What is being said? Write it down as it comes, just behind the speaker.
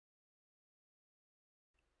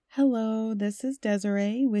Hello, this is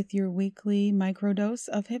Desiree with your weekly microdose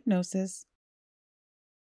of hypnosis.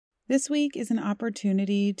 This week is an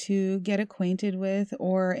opportunity to get acquainted with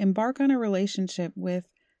or embark on a relationship with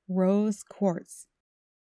rose quartz.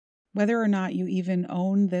 Whether or not you even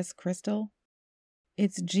own this crystal,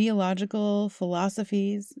 its geological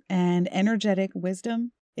philosophies and energetic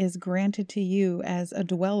wisdom is granted to you as a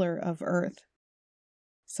dweller of Earth.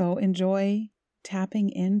 So enjoy tapping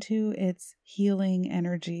into its healing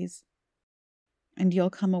energies, and you'll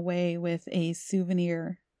come away with a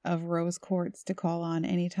souvenir of rose quartz to call on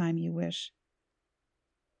anytime you wish.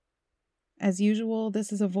 As usual,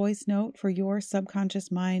 this is a voice note for your subconscious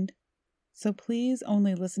mind, so please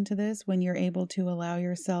only listen to this when you're able to allow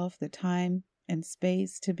yourself the time and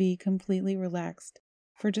space to be completely relaxed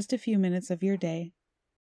for just a few minutes of your day.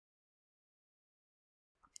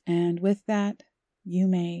 And with that, you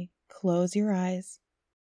may close your eyes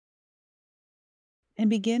and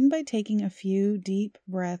begin by taking a few deep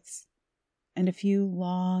breaths and a few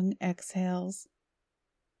long exhales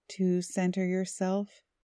to center yourself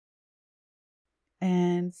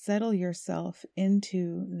and settle yourself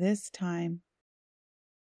into this time,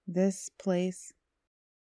 this place,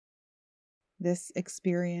 this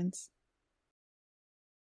experience,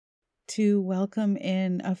 to welcome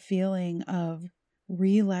in a feeling of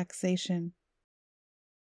relaxation,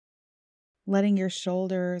 letting your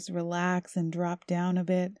shoulders relax and drop down a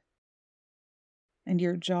bit, and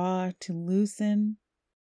your jaw to loosen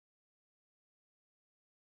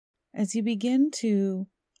as you begin to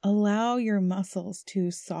allow your muscles to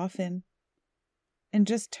soften and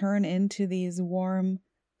just turn into these warm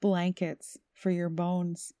blankets for your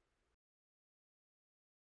bones.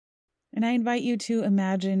 And I invite you to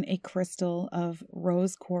imagine a crystal of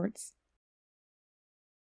rose quartz.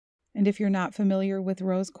 And if you're not familiar with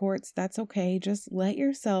rose quartz, that's okay. Just let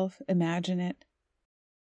yourself imagine it.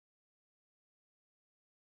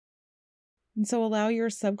 And so allow your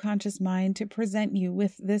subconscious mind to present you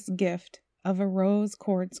with this gift of a rose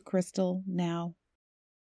quartz crystal now.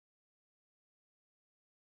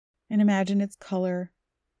 And imagine its color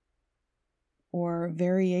or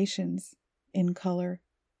variations in color,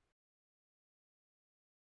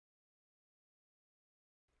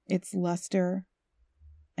 its luster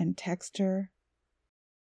and texture,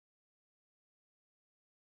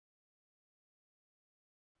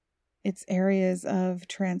 its areas of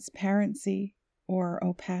transparency or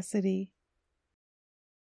opacity.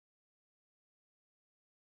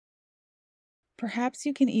 Perhaps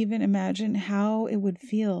you can even imagine how it would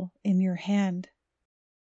feel in your hand.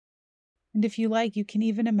 And if you like, you can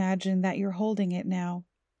even imagine that you're holding it now,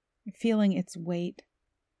 feeling its weight,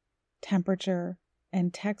 temperature,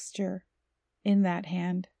 and texture in that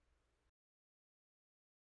hand.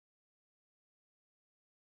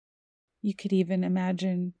 You could even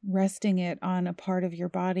imagine resting it on a part of your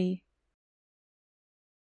body.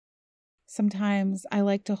 Sometimes I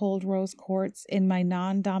like to hold rose quartz in my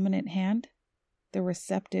non-dominant hand, the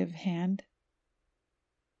receptive hand.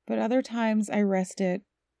 But other times I rest it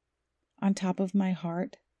on top of my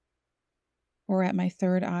heart, or at my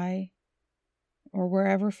third eye, or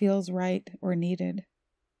wherever feels right or needed.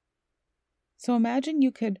 So imagine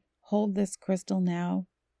you could hold this crystal now,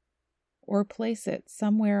 or place it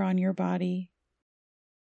somewhere on your body.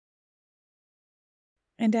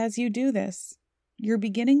 And as you do this, you're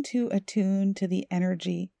beginning to attune to the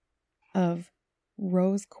energy of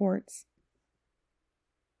rose quartz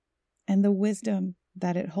and the wisdom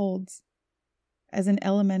that it holds as an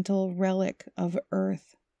elemental relic of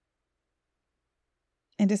Earth,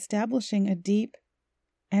 and establishing a deep,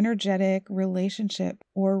 energetic relationship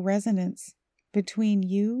or resonance between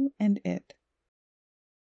you and it.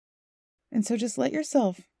 And so just let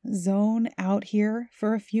yourself zone out here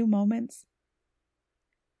for a few moments.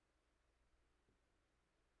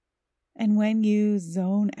 And when you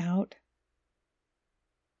zone out,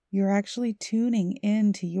 you're actually tuning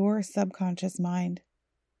into your subconscious mind,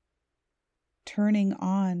 turning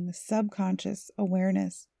on subconscious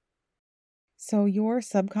awareness. So your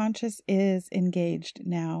subconscious is engaged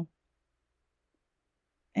now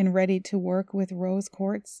and ready to work with rose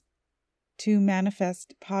quartz to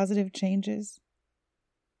manifest positive changes.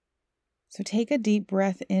 So take a deep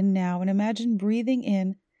breath in now and imagine breathing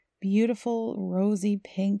in beautiful rosy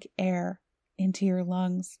pink air into your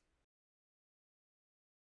lungs.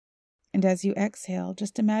 And as you exhale,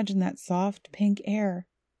 just imagine that soft pink air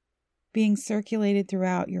being circulated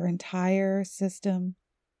throughout your entire system.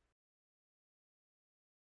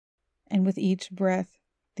 And with each breath,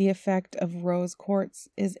 the effect of rose quartz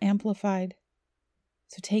is amplified.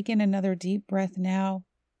 So take in another deep breath now,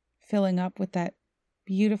 filling up with that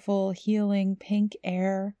beautiful, healing pink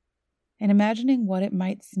air and imagining what it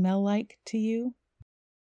might smell like to you.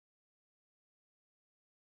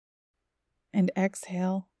 And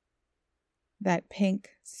exhale that pink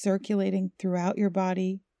circulating throughout your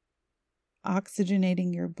body,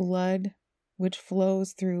 oxygenating your blood, which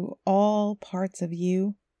flows through all parts of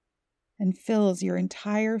you and fills your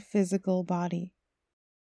entire physical body.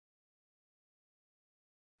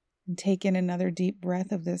 And take in another deep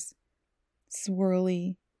breath of this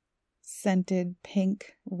swirly, scented,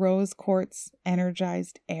 pink, rose quartz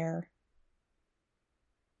energized air.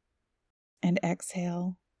 And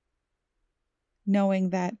exhale,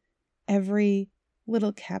 knowing that every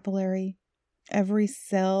little capillary, every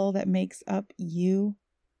cell that makes up you,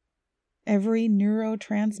 every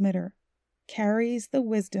neurotransmitter carries the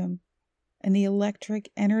wisdom and the electric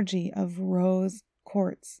energy of rose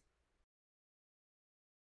quartz.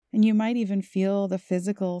 And you might even feel the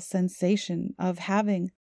physical sensation of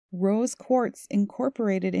having rose quartz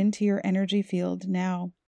incorporated into your energy field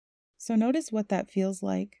now. So notice what that feels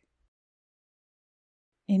like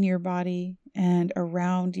in your body and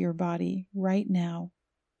around your body right now,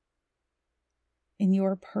 in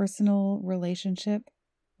your personal relationship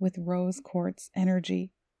with rose quartz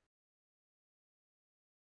energy.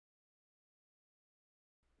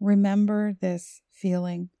 Remember this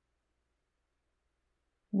feeling.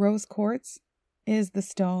 Rose quartz is the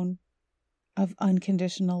stone of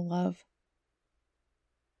unconditional love.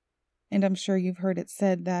 And I'm sure you've heard it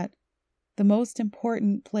said that the most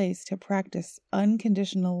important place to practice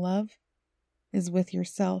unconditional love is with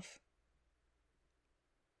yourself.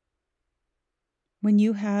 When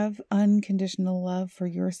you have unconditional love for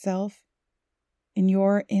yourself in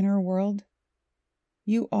your inner world,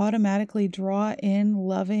 you automatically draw in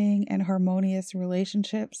loving and harmonious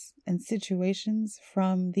relationships and situations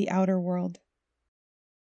from the outer world.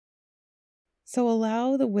 So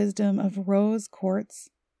allow the wisdom of rose quartz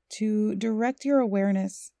to direct your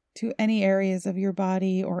awareness to any areas of your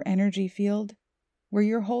body or energy field where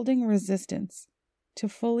you're holding resistance to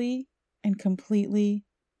fully and completely,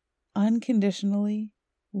 unconditionally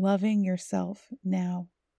loving yourself now.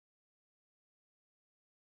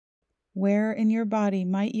 Where in your body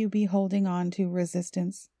might you be holding on to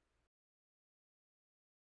resistance?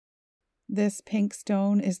 This pink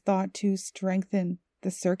stone is thought to strengthen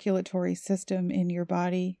the circulatory system in your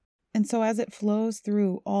body, and so as it flows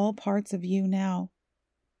through all parts of you now,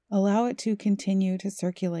 allow it to continue to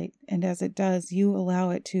circulate, and as it does, you allow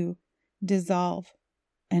it to dissolve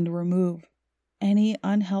and remove any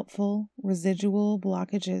unhelpful residual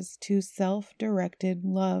blockages to self-directed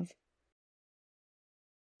love.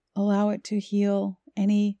 Allow it to heal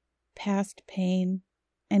any past pain,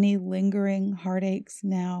 any lingering heartaches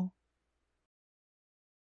now.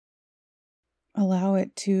 Allow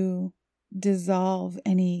it to dissolve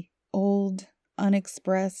any old,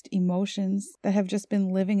 unexpressed emotions that have just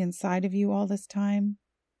been living inside of you all this time.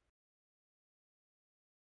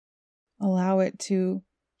 Allow it to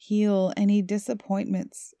heal any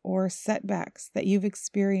disappointments or setbacks that you've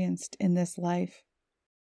experienced in this life.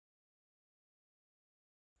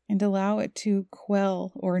 And allow it to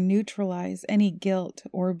quell or neutralize any guilt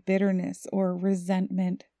or bitterness or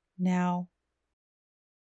resentment now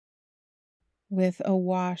with a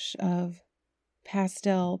wash of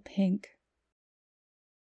pastel pink.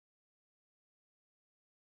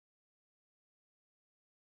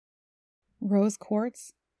 Rose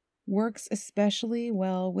quartz works especially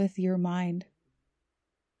well with your mind.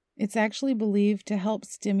 It's actually believed to help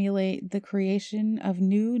stimulate the creation of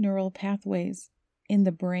new neural pathways in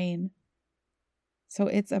the brain. So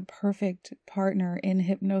it's a perfect partner in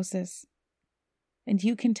hypnosis. And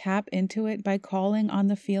you can tap into it by calling on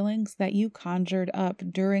the feelings that you conjured up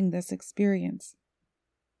during this experience.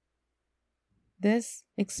 This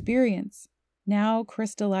experience now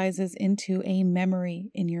crystallizes into a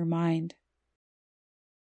memory in your mind.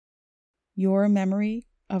 Your memory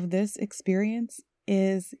of this experience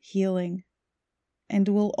is healing and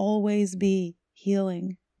will always be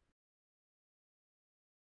healing.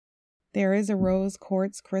 There is a rose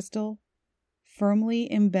quartz crystal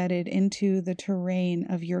firmly embedded into the terrain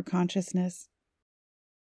of your consciousness.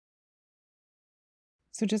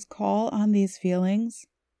 So just call on these feelings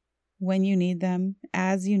when you need them,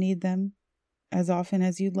 as often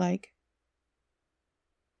as you'd like.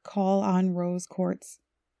 Call on rose quartz.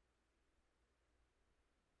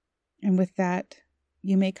 And with that,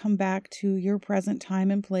 you may come back to your present time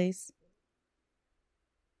and place,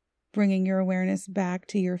 bringing your awareness back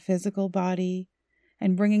to your physical body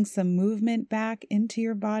and bringing some movement back into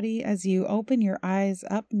your body as you open your eyes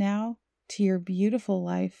up now to your beautiful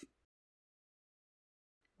life.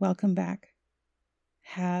 Welcome back.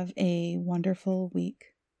 Have a wonderful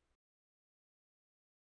week.